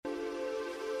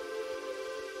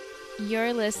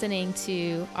You're listening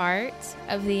to Art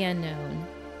of the Unknown,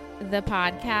 the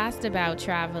podcast about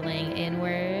traveling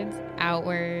inwards,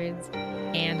 outwards,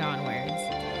 and onwards.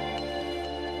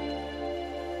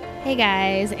 Hey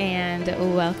guys, and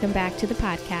welcome back to the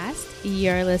podcast.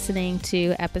 You're listening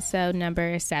to episode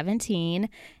number 17,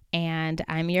 and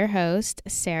I'm your host,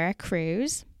 Sarah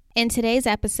Cruz. In today's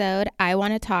episode, I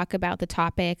want to talk about the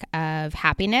topic of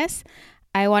happiness.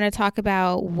 I want to talk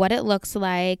about what it looks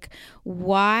like,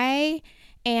 why,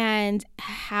 and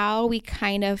how we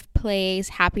kind of place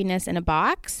happiness in a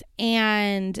box,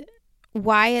 and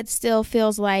why it still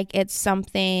feels like it's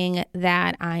something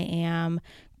that I am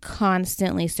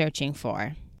constantly searching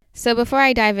for. So before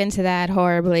I dive into that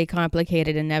horribly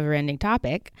complicated and never-ending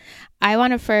topic, I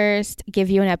want to first give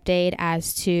you an update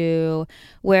as to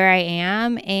where I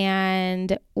am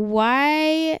and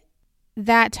why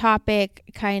that topic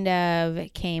kind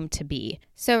of came to be.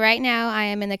 So right now I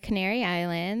am in the Canary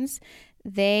Islands.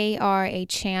 They are a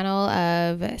channel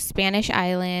of Spanish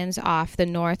islands off the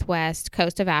northwest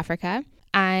coast of Africa.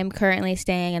 I'm currently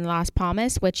staying in Las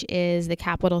Palmas, which is the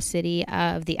capital city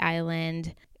of the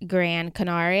island Gran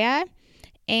Canaria.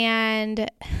 And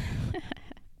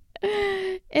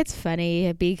it's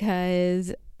funny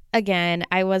because, again,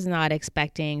 I was not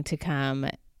expecting to come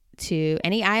to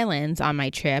any islands on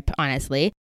my trip,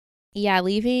 honestly. Yeah,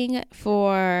 leaving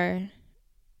for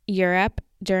Europe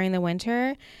during the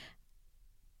winter,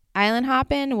 island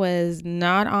hopping was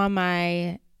not on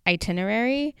my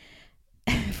itinerary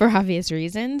for obvious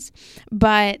reasons,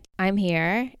 but I'm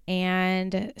here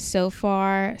and so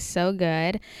far so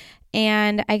good.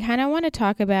 And I kind of want to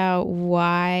talk about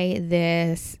why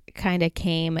this kind of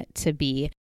came to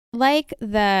be. Like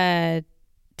the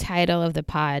title of the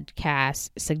podcast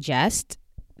suggests,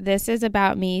 this is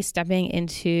about me stepping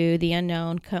into the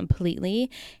unknown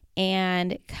completely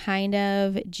and kind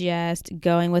of just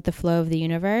going with the flow of the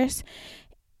universe.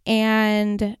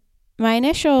 And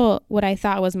what I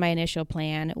thought was my initial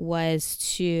plan was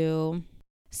to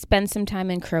spend some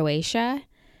time in Croatia.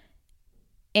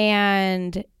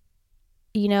 And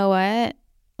you know what?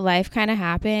 Life kind of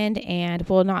happened, and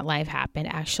well, not life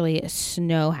happened, actually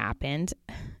snow happened.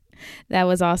 That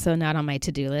was also not on my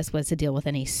to-do list, was to deal with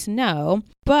any snow.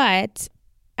 But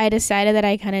I decided that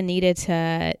I kind of needed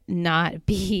to not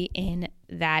be in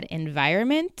that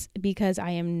environment because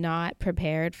I am not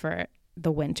prepared for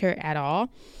the winter at all.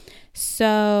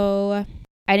 So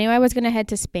I knew I was going to head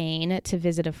to Spain to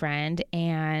visit a friend.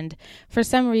 And for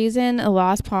some reason,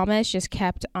 Las Palmas just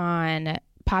kept on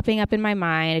popping up in my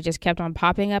mind. It just kept on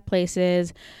popping up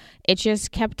places. It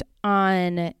just kept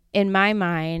on, in my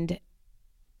mind,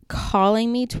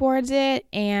 calling me towards it,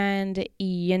 and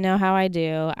you know how I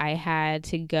do. I had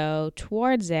to go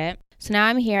towards it. So now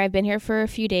I'm here. I've been here for a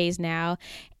few days now,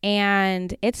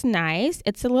 and it's nice.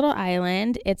 It's a little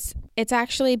island. It's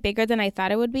actually bigger than I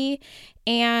thought it would be,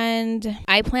 and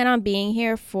I plan on being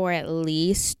here for at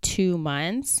least 2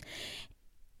 months.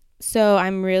 So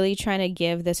I'm really trying to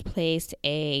give this place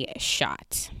a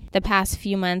shot. The past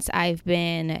few months I've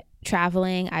been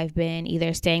traveling. I've been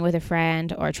either staying with a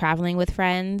friend or traveling with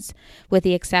friends, with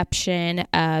the exception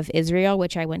of Israel,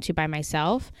 which I went to by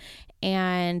myself.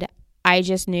 And I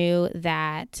just knew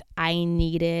that I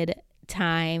needed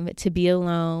time to be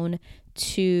alone,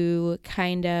 to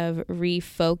kind of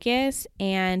refocus,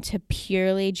 and to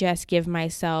purely just give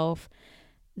myself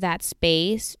that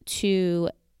space to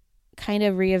kind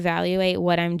of reevaluate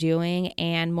what I'm doing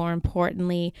and, more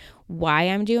importantly, why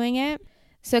I'm doing it.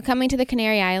 So coming to the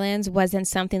Canary Islands wasn't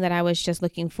something that I was just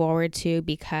looking forward to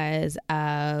because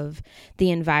of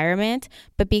the environment,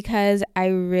 but because I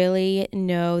really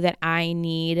know that I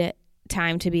need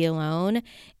time to be alone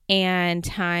and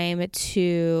time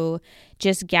to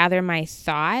just gather my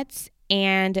thoughts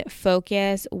and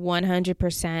focus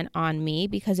 100% on me,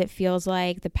 because it feels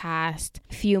like the past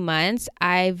few months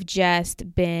I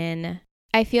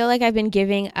feel like I've been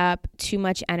giving up too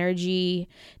much energy,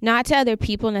 not to other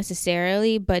people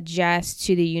necessarily, but just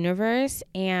to the universe.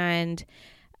 And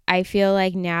I feel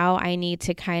like now I need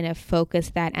to kind of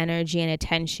focus that energy and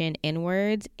attention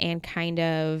inwards and kind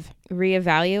of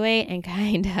reevaluate and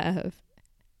kind of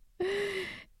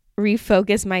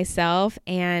refocus myself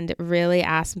and really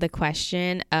ask the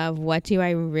question of, what do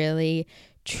I really,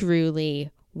 truly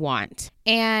want?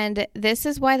 And this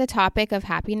is why the topic of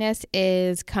happiness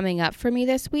is coming up for me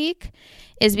this week,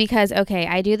 is because, okay,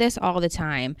 I do this all the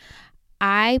time.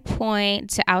 I point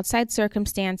to outside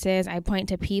circumstances, I point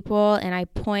to people, and I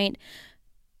point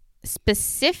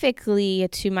specifically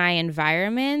to my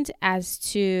environment as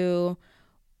to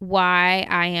why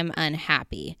I am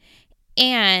unhappy.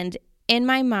 And In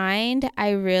my mind, I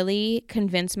really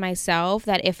convinced myself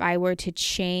that if I were to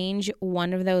change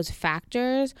one of those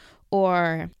factors,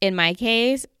 or in my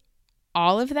case,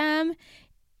 all of them,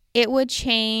 it would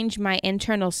change my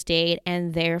internal state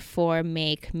and therefore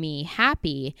make me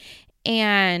happy.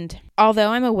 And although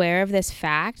I'm aware of this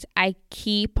fact, I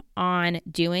keep on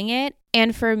doing it.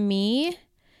 And for me,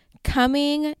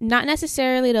 coming not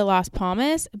necessarily to Las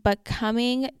Palmas, but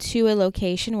coming to a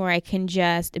location where I can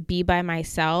just be by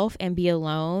myself and be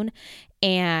alone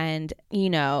and,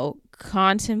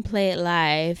 contemplate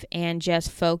life and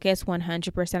just focus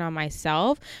 100% on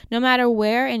myself. No matter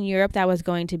where in Europe that was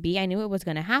going to be, I knew it was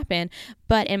going to happen.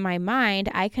 But in my mind,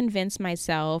 I convinced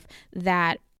myself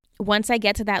that once I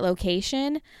get to that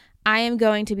location, I am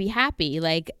going to be happy.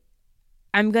 Like,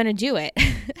 I'm going to do it.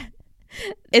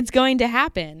 It's going to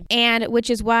happen. And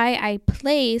which is why I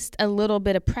placed a little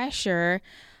bit of pressure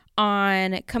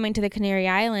on coming to the Canary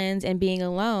Islands and being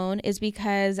alone, is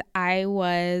because I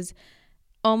was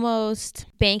almost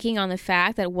banking on the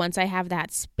fact that once I have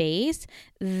that space,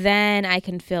 then I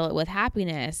can fill it with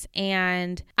happiness.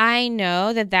 And I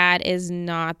know that that is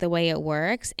not the way it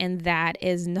works, and that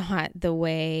is not the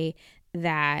way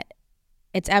that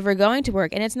it's ever going to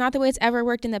work. And it's not the way it's ever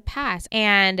worked in the past.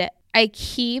 And I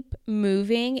keep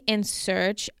moving in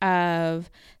search of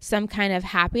some kind of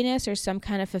happiness or some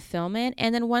kind of fulfillment.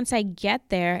 And then once I get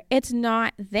there, it's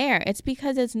not there. It's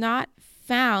because it's not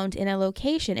found in a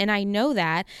location. And I know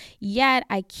that, yet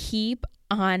I keep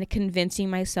on convincing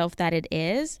myself that it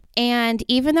is. And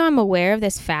even though I'm aware of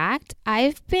this fact,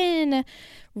 I've been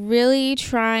really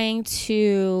trying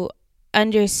to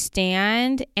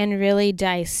understand and really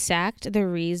dissect the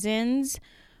reasons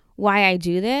why I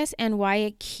do this and why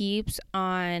it keeps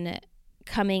on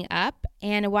coming up,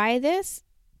 and why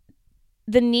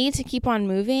the need to keep on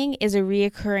moving is a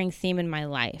reoccurring theme in my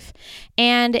life.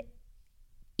 And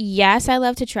yes, I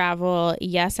love to travel.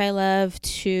 Yes, I love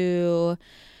to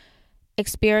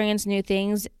experience new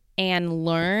things and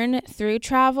learn through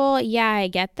travel. Yeah, I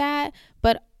get that.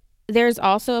 But there's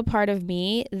also a part of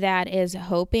me that is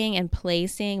hoping and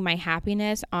placing my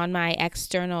happiness on my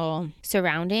external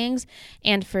surroundings.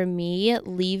 And for me,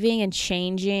 leaving and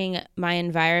changing my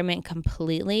environment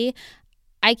completely,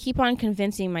 I keep on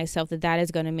convincing myself that that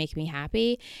is going to make me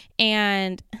happy.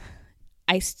 And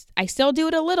I still do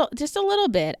it just a little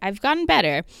bit. I've gotten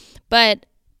better. But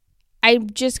I'm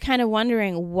just kind of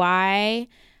wondering why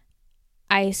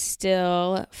I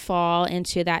still fall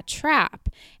into that trap.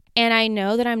 And I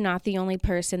know that I'm not the only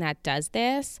person that does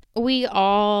this. We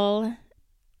all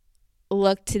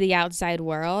look to the outside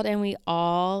world and we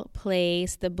all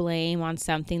place the blame on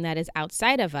something that is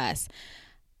outside of us.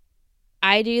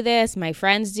 I do this, my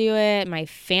friends do it, my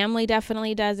family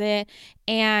definitely does it,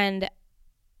 and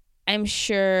I'm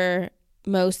sure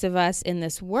most of us in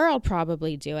this world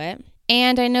probably do it.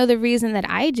 And I know the reason that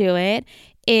I do it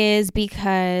is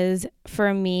because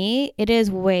for me, it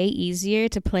is way easier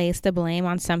to place the blame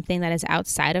on something that is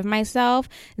outside of myself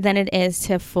than it is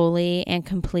to fully and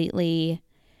completely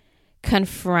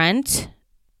confront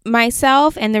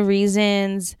myself and the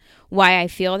reasons why I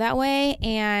feel that way.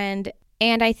 And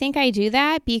I think I do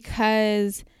that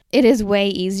because it is way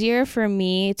easier for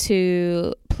me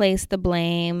to place the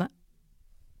blame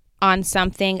on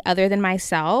something other than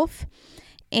myself.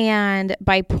 And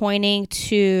by pointing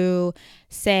to,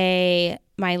 say,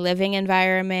 my living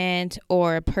environment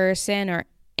or a person or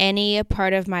any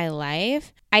part of my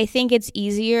life, I think it's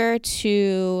easier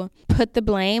to put the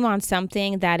blame on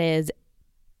something that is,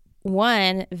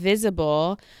 one,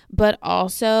 visible, but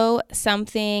also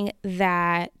something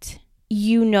that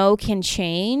can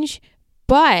change.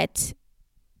 But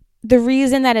the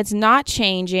reason that it's not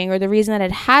changing, or the reason that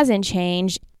it hasn't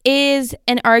changed, is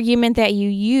an argument that you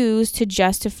use to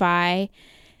justify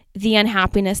the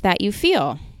unhappiness that you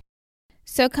feel.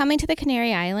 So coming to the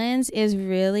Canary Islands is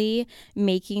really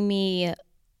making me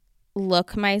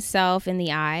look myself in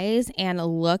the eyes and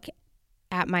look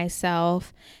at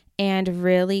myself and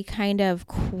really kind of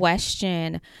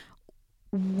question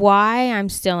why I'm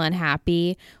still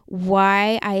unhappy,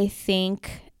 why I think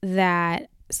that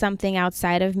something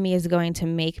outside of me is going to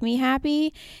make me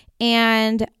happy.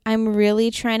 And I'm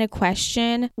really trying to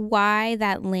question why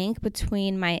that link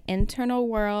between my internal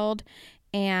world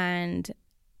and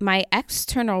my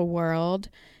external world,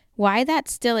 why that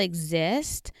still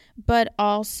exists, but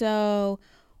also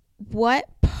what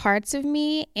parts of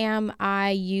me am I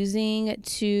using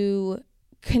to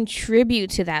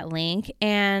contribute to that link,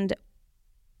 and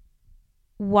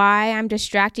why I'm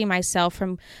distracting myself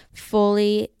from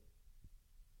fully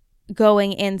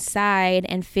going inside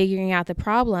and figuring out the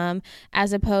problem,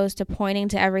 as opposed to pointing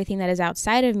to everything that is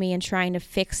outside of me and trying to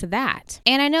fix that.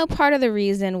 And I know part of the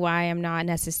reason why I'm not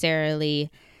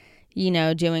necessarily,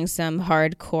 doing some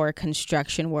hardcore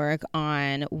construction work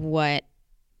on what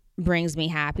brings me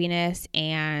happiness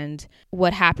and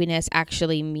what happiness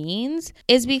actually means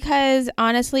is because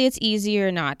honestly, it's easier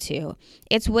not to.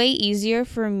 It's way easier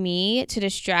for me to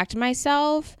distract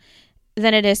myself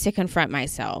than it is to confront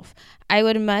myself. I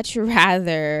would much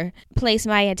rather place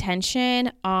my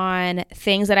attention on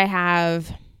things that I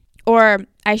have, or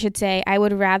I should say, I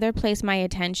would rather place my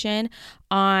attention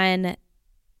on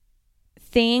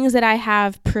things that I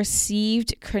have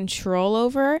perceived control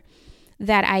over,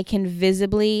 that I can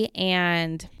visibly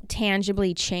and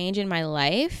tangibly change in my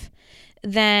life,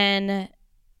 than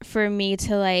for me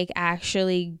to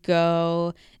actually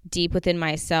go deep within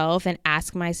myself and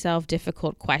ask myself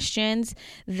difficult questions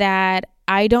that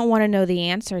I don't want to know the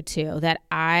answer to, that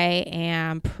I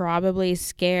am probably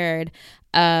scared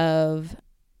of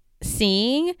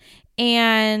seeing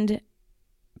and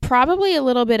probably a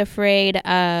little bit afraid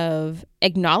of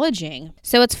acknowledging.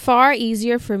 So it's far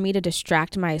easier for me to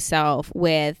distract myself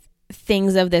with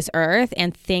things of this earth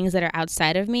and things that are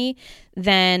outside of me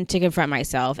than to confront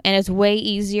myself. And it's way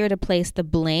easier to place the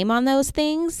blame on those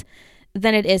things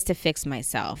than it is to fix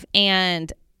myself.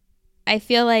 And I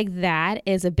feel like that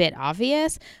is a bit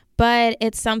obvious, but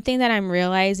it's something that I'm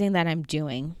realizing that I'm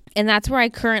doing. And that's where I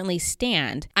currently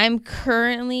stand. I'm still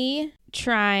currently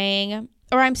trying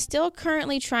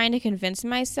to convince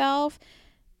myself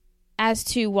as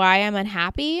to why I'm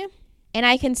unhappy. And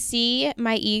I can see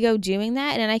my ego doing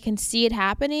that, and I can see it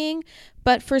happening.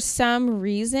 But for some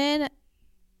reason,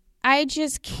 I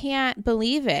just can't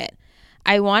believe it.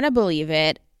 I want to believe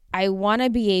it. I want to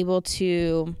be able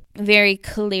to very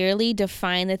clearly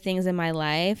define the things in my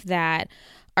life that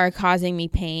are causing me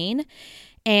pain.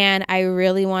 And I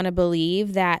really want to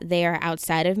believe that they are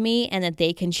outside of me and that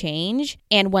they can change.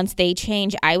 And once they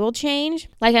change, I will change.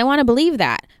 I want to believe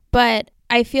that. But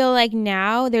I feel like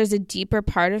now there's a deeper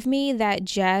part of me that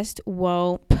just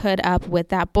won't put up with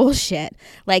that bullshit.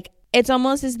 It's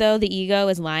almost as though the ego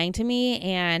is lying to me,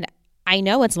 and I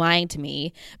know it's lying to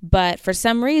me, but for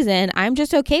some reason, I'm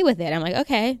just okay with it. I'm like,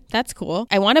 okay, that's cool.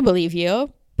 I want to believe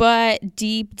you. But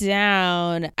deep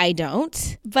down, I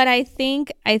don't. But I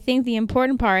think the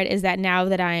important part is that now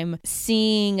that I'm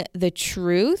seeing the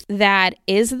truth that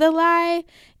is the lie,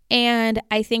 and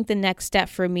I think the next step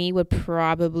for me would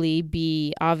probably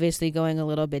be obviously going a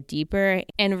little bit deeper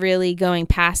and really going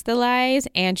past the lies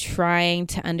and trying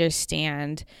to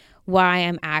understand why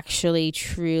I'm actually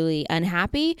truly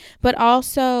unhappy, but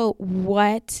also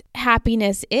what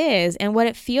happiness is and what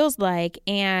it feels like,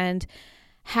 and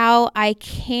how I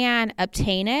can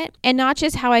obtain it, and not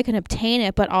just how I can obtain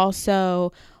it, but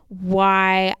also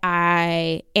why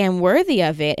I am worthy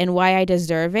of it and why I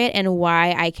deserve it and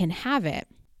why I can have it.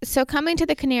 So coming to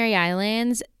the Canary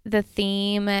Islands, the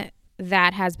theme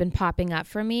that has been popping up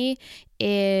for me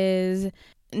is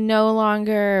no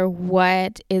longer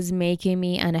what is making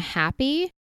me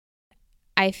unhappy.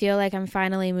 I feel like I'm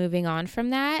finally moving on from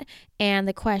that. And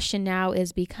the question now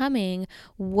is becoming,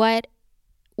 what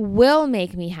will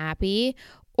make me happy,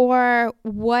 or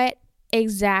what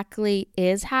exactly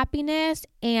is happiness,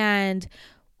 and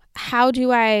how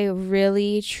do I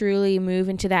really truly move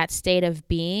into that state of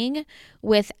being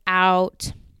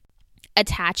without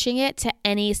attaching it to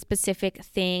any specific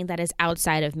thing that is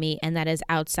outside of me and that is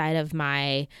outside of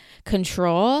my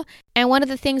control. And one of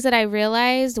the things that I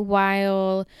realized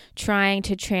while trying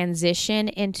to transition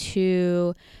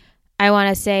into, I want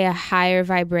to say, a higher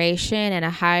vibration and a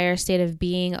higher state of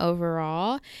being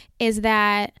overall, is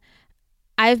that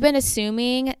I've been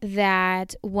assuming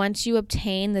that once you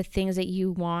obtain the things that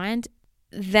you want,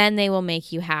 then they will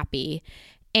make you happy.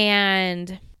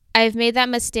 And I've made that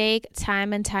mistake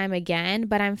time and time again,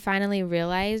 but I'm finally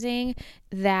realizing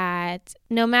that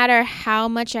no matter how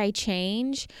much I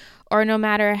change, or no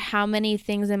matter how many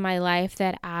things in my life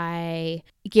that I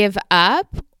give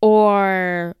up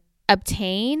or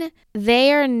obtain,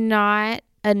 they are not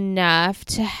enough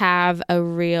to have a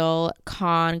real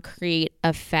concrete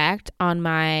effect on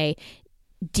my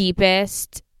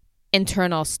deepest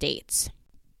internal states.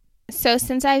 So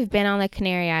since I've been on the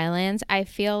Canary Islands, I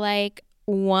feel like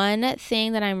one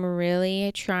thing that I'm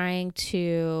really trying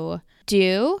to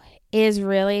do is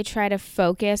really try to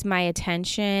focus my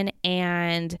attention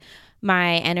and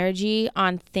my energy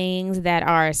on things that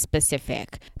are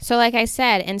specific. So like I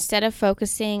said, instead of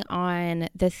focusing on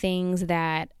the things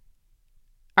that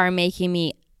are making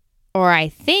me or I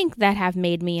think that have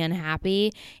made me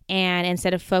unhappy. And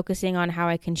instead of focusing on how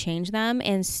I can change them,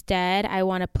 instead I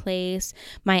want to place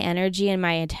my energy and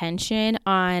my attention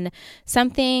on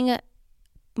something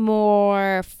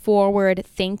more forward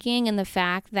thinking, and the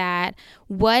fact that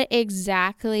what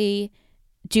exactly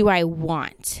do I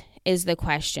want is the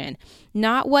question.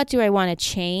 Not what do I want to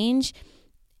change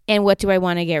and what do I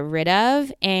want to get rid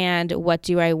of and what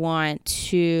do I want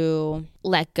to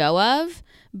let go of,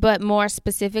 but more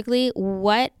specifically,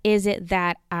 what is it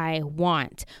that I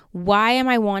want? Why am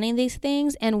I wanting these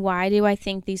things, and why do I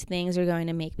think these things are going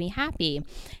to make me happy?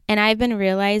 And I've been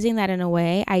realizing that in a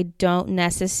way, I don't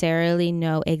necessarily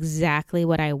know exactly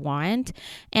what I want,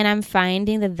 and I'm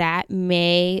finding that that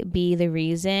may be the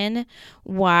reason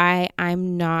why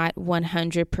I'm not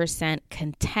 100%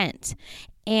 content.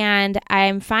 And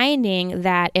I'm finding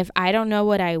that if I don't know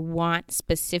what I want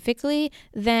specifically,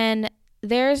 then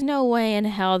there's no way in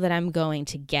hell that I'm going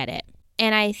to get it.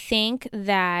 And I think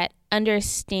that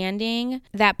understanding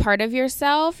that part of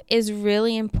yourself is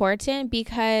really important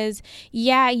because,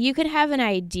 yeah, you could have an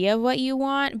idea of what you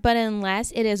want, but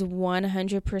unless it is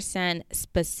 100%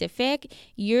 specific,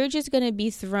 you're just going to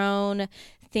be thrown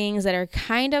things that are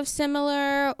kind of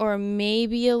similar or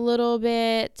maybe a little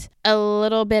bit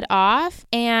off,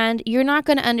 and you're not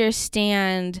going to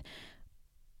understand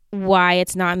why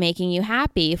it's not making you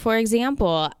happy. For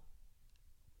example,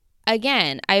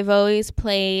 again, I've always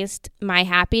correlated my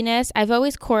happiness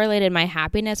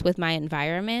with my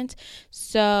environment.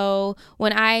 So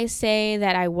when I say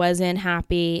that I wasn't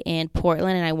happy in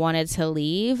Portland and I wanted to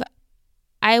leave,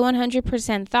 I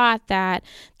 100% thought that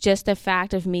just the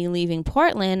fact of me leaving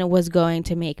Portland was going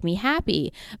to make me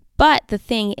happy. But the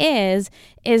thing is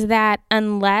that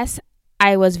unless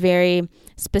I was very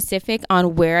specific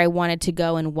on where I wanted to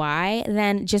go and why,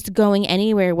 then just going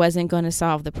anywhere wasn't going to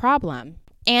solve the problem.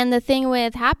 And the thing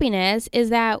with happiness is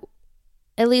that,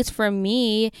 at least for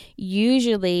me,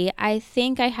 usually I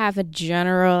think I have a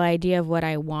general idea of what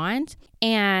I want,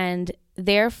 and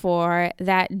therefore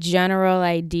that general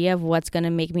idea of what's going to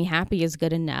make me happy is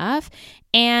good enough.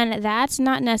 And that's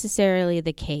not necessarily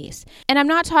the case. And I'm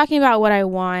not talking about what I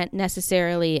want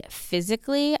necessarily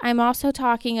physically. I'm also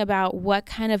talking about what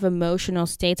kind of emotional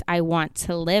states I want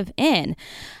to live in.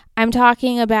 I'm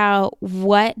talking about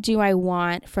what do I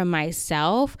want from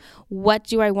myself? What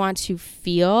do I want to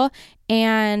feel?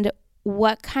 And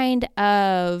what kind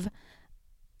of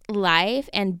life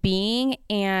and being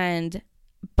and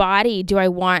body do I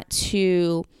want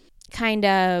to kind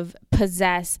of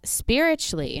possess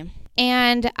spiritually?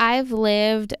 And I've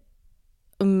lived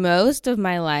most of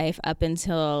my life up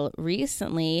until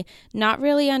recently not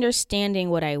really understanding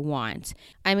what I want.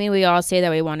 I mean, we all say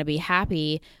that we want to be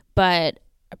happy, but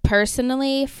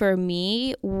personally, for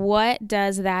me, what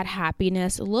does that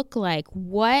happiness look like?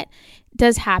 What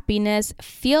does happiness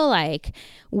feel like?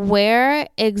 Where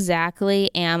exactly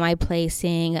am I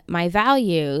placing my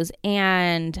values?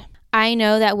 And I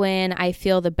know that when I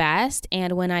feel the best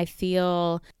and when I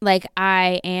feel like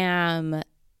I am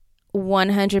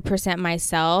 100%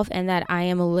 myself and that I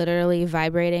am literally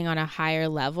vibrating on a higher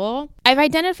level, I've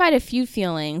identified a few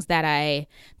feelings that I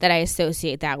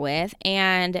associate that with,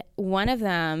 and one of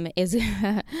them is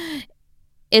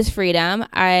is freedom.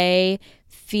 I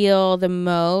feel the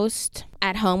most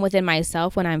at home within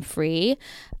myself when I'm free.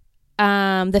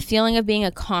 The feeling of being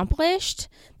accomplished,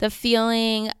 the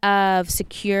feeling of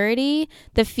security,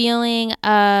 the feeling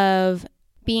of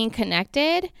being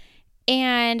connected.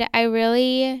 And I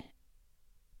really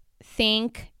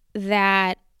think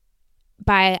that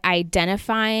by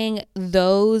identifying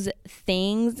those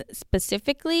things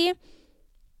specifically,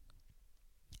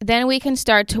 then we can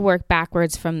start to work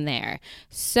backwards from there.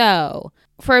 So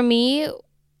for me,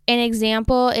 an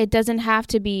example, it doesn't have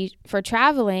to be for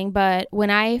traveling, but when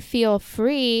I feel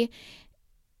free,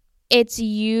 it's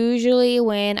usually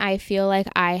when I feel like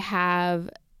I have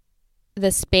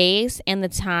the space and the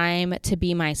time to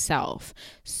be myself.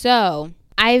 So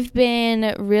I've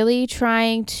been really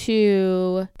trying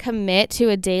to commit to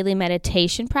a daily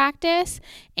meditation practice,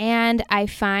 and I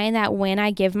find that when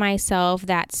I give myself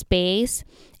that space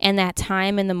and that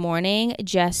time in the morning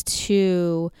just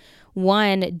to,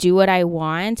 one, do what I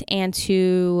want and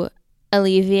to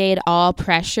alleviate all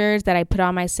pressures that I put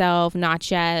on myself, not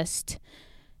just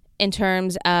in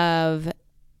terms of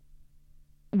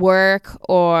work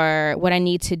or what I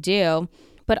need to do,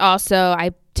 but also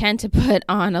I tend to put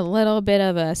on a little bit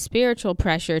of a spiritual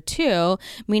pressure too,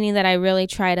 meaning that I really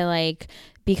try to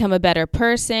become a better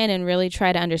person and really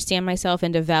try to understand myself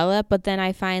and develop. But then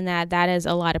I find that is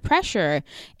a lot of pressure,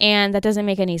 and that doesn't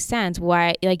make any sense.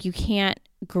 Why, you can't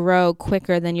grow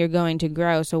quicker than you're going to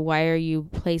grow. So why are you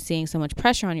placing so much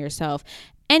pressure on yourself?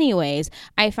 Anyways,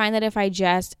 I find that if I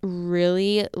just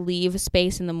really leave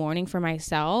space in the morning for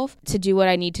myself to do what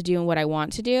I need to do and what I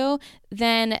want to do,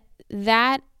 then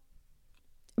that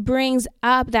brings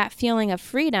up that feeling of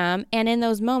freedom. And in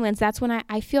those moments, that's when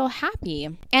I feel happy.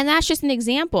 And that's just an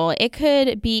example. It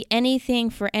could be anything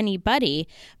for anybody.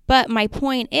 But my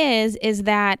point is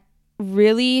that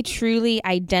really, truly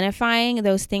identifying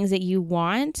those things that you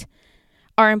want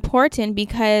are important,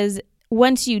 because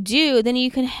once you do, then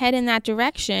you can head in that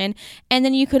direction. And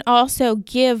then you can also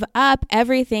give up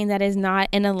everything that is not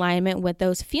in alignment with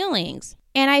those feelings.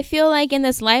 And I feel like in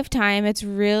this lifetime, it's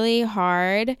really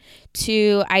hard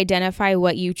to identify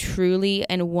what you truly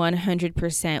and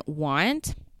 100%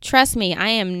 want. Trust me, I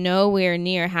am nowhere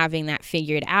near having that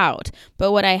figured out.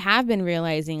 But what I have been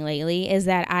realizing lately is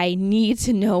that I need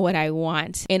to know what I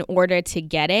want in order to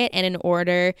get it and in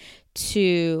order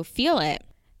to feel it.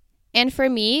 And for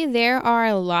me, there are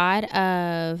a lot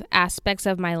of aspects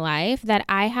of my life that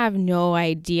I have no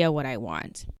idea what I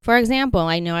want. For example,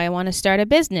 I know I want to start a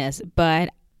business,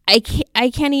 but I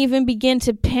can't even begin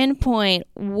to pinpoint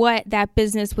what that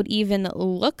business would even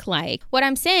look like. What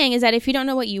I'm saying is that if you don't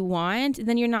know what you want,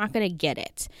 then you're not going to get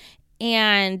it.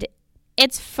 And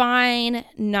it's fine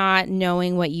not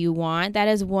knowing what you want. That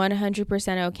is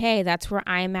 100% okay. That's where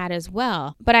I'm at as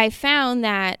well. But I found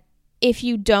that if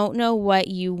you don't know what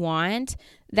you want,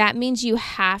 that means you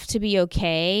have to be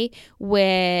okay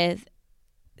with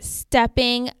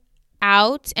stepping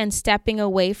out and stepping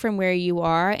away from where you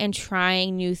are and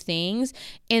trying new things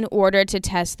in order to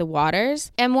test the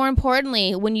waters. And more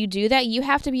importantly, when you do that, you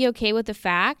have to be okay with the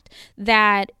fact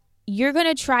that you're going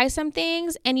to try some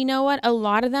things, and you know what? A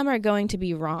lot of them are going to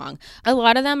be wrong. A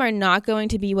lot of them are not going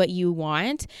to be what you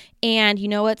want. And you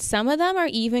know what? Some of them are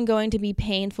even going to be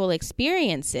painful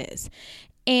experiences.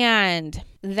 And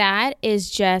that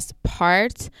is just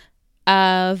part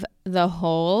of the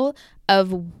whole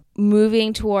of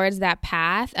moving towards that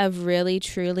path of really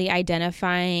truly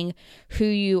identifying who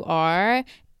you are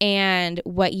and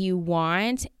what you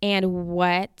want and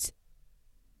what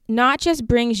not just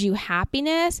brings you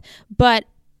happiness, but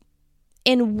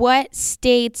in what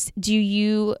states do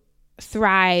you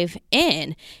thrive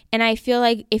in? And I feel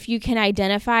like if you can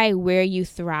identify where you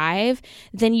thrive,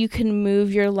 then you can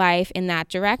move your life in that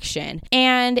direction.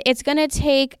 And it's going to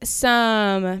take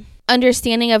some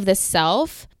understanding of the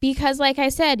self, because like I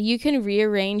said, you can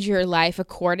rearrange your life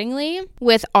accordingly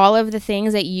with all of the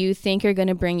things that you think are going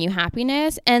to bring you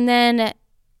happiness, and then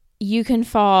you can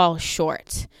fall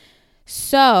short.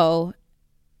 So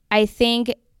I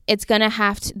think it's going to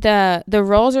have to, the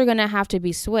roles are going to have to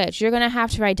be switched. You're going to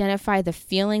have to identify the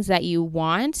feelings that you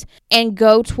want and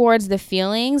go towards the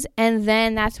feelings. And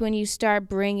then that's when you start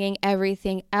bringing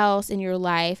everything else in your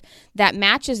life that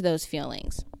matches those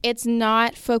feelings. It's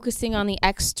not focusing on the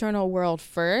external world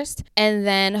first and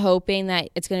then hoping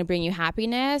that it's going to bring you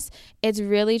happiness. It's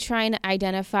really trying to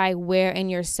identify where in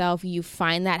yourself you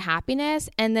find that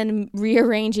happiness and then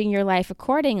rearranging your life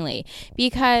accordingly.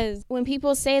 Because when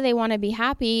people say they want to be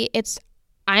happy,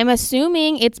 I'm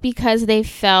assuming it's because they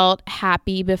felt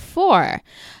happy before.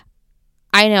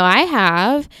 I know I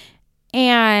have.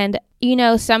 And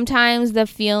sometimes the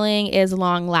feeling is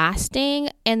long lasting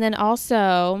and then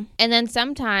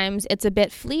sometimes it's a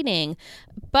bit fleeting,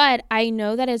 but I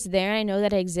know that it's there. I know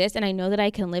that it exists, and I know that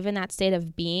I can live in that state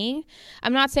of being.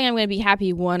 I'm not saying I'm going to be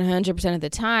happy 100% of the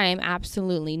time.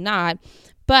 Absolutely not.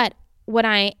 But what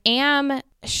I am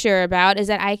sure about is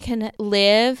that I can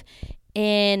live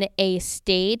in a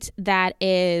state that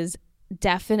is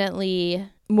definitely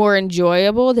more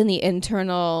enjoyable than the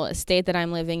internal state that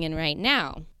I'm living in right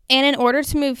now. And in order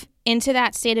to move into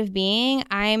that state of being,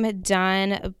 I'm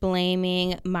done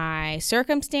blaming my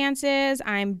circumstances.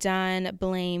 I'm done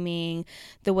blaming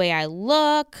the way I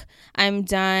look. I'm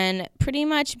done pretty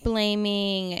much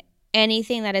blaming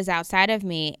anything that is outside of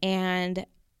me. And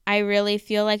I really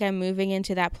feel like I'm moving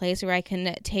into that place where I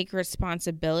can take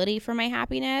responsibility for my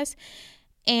happiness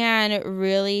and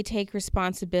really take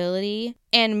responsibility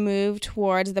and move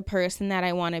towards the person that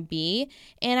I want to be.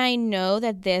 And I know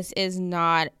that this is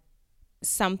not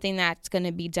something that's going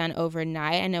to be done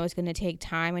overnight. I know it's going to take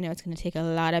time. I know it's going to take a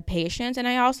lot of patience. And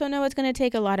I also know it's going to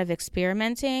take a lot of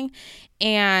experimenting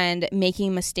and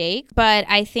making mistakes. But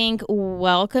I think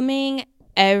welcoming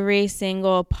every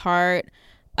single part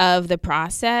of the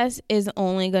process is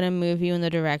only going to move you in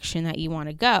the direction that you want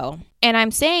to go. And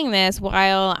I'm saying this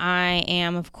while I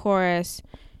am, of course,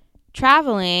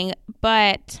 traveling,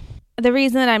 but the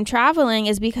reason that I'm traveling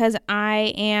is because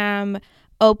I am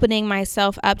opening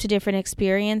myself up to different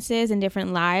experiences and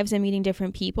different lives and meeting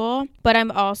different people. But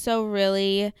I'm also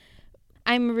really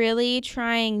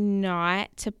trying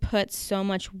not to put so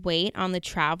much weight on the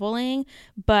traveling,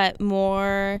 but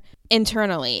more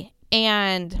internally.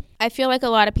 And I feel like a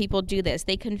lot of people do this.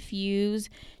 They confuse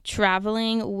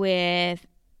traveling with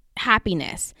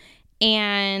happiness.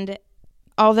 And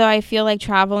although I feel like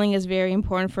traveling is very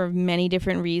important for many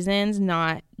different reasons,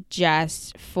 not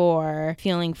just for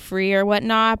feeling free or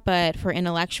whatnot, but for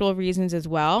intellectual reasons as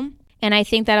well. And I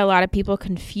think that a lot of people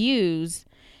confuse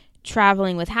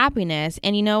traveling with happiness.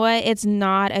 And you know what? It's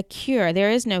not a cure.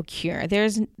 There is no cure.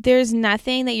 There's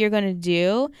nothing that you're going to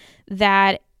do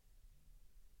that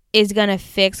is going to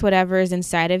fix whatever is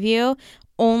inside of you.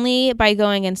 Only by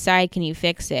going inside can you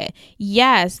fix it.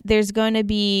 Yes, there's going to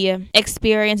be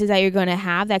experiences that you're going to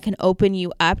have that can open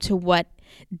you up to what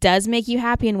does make you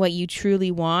happy and what you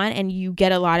truly want. And you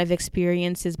get a lot of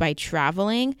experiences by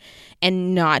traveling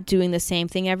and not doing the same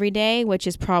thing every day, which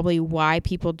is probably why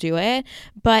people do it.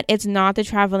 But it's not the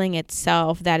traveling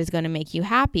itself that is going to make you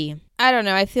happy. I don't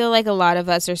know. I feel like a lot of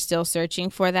us are still searching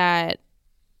for that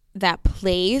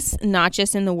place, not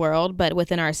just in the world, but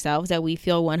within ourselves, that we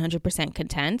feel 100%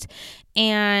 content.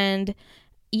 And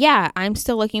yeah, I'm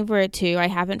still looking for it too. I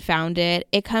haven't found it.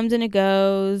 It comes and it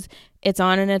goes. It's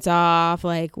on and it's off,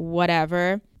 like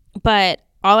whatever. But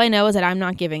all I know is that I'm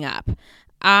not giving up.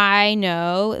 I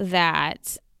know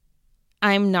that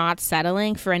I'm not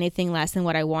settling for anything less than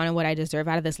what I want and what I deserve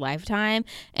out of this lifetime.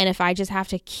 And if I just have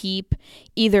to keep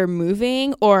either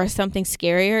moving or something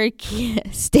scarier,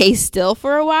 stay still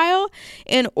for a while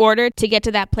in order to get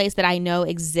to that place that I know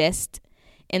exists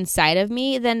inside of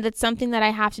me, then that's something that I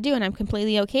have to do, and I'm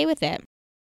completely okay with it.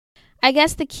 I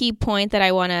guess the key point that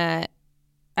I want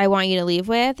you to leave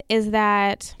with is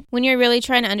that when you're really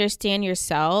trying to understand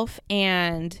yourself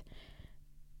and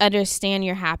understand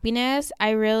your happiness,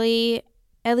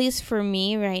 at least for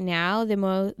me right now,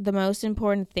 the most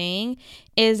important thing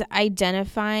is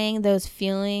identifying those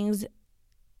feelings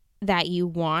that you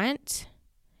want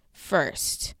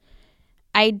first.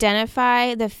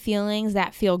 Identify the feelings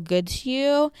that feel good to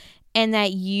you and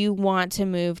that you want to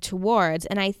move towards.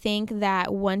 And I think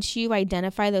that once you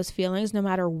identify those feelings, no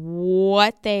matter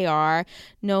what they are,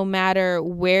 no matter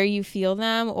where you feel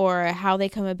them or how they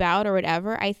come about or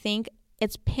whatever, I think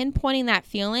it's pinpointing that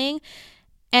feeling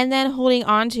and then holding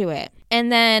on to it, and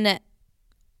then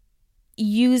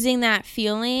using that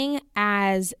feeling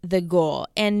as the goal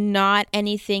and not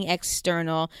anything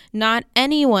external, not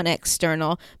anyone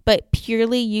external, but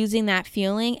purely using that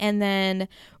feeling and then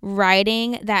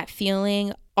riding that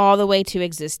feeling all the way to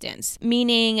existence.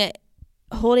 Meaning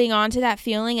holding on to that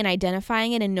feeling and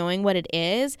identifying it and knowing what it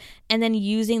is, and then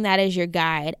using that as your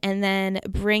guide, and then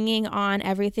bringing on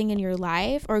everything in your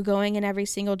life or going in every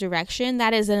single direction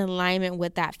that is in alignment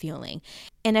with that feeling.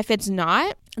 And if it's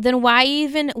not, then why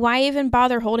even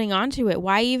bother holding on to it?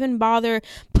 Why even bother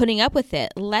putting up with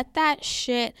it? Let that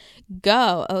shit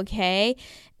go, okay?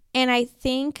 And I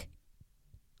think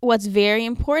what's very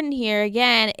important here,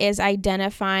 again, is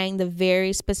identifying the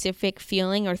very specific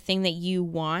feeling or thing that you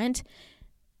want.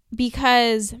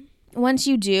 Because once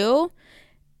you do,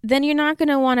 then you're not going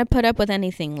to want to put up with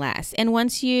anything less. And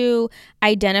once you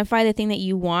identify the thing that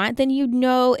you want, then you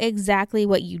know exactly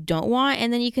what you don't want,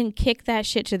 and then you can kick that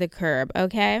shit to the curb,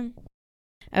 okay?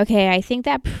 Okay, I think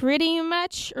that pretty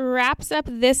much wraps up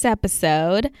this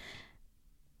episode.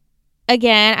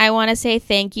 Again, I want to say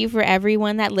thank you for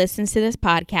everyone that listens to this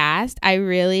podcast. I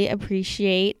really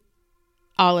appreciate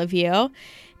all of you.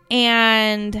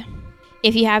 And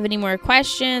if you have any more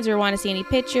questions or want to see any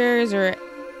pictures or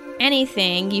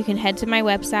anything, you can head to my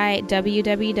website,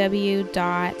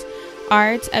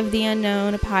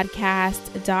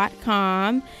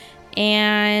 www.artoftheunknownpodcast.com.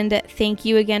 And thank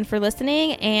you again for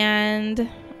listening, and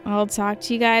I'll talk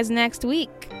to you guys next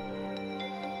week.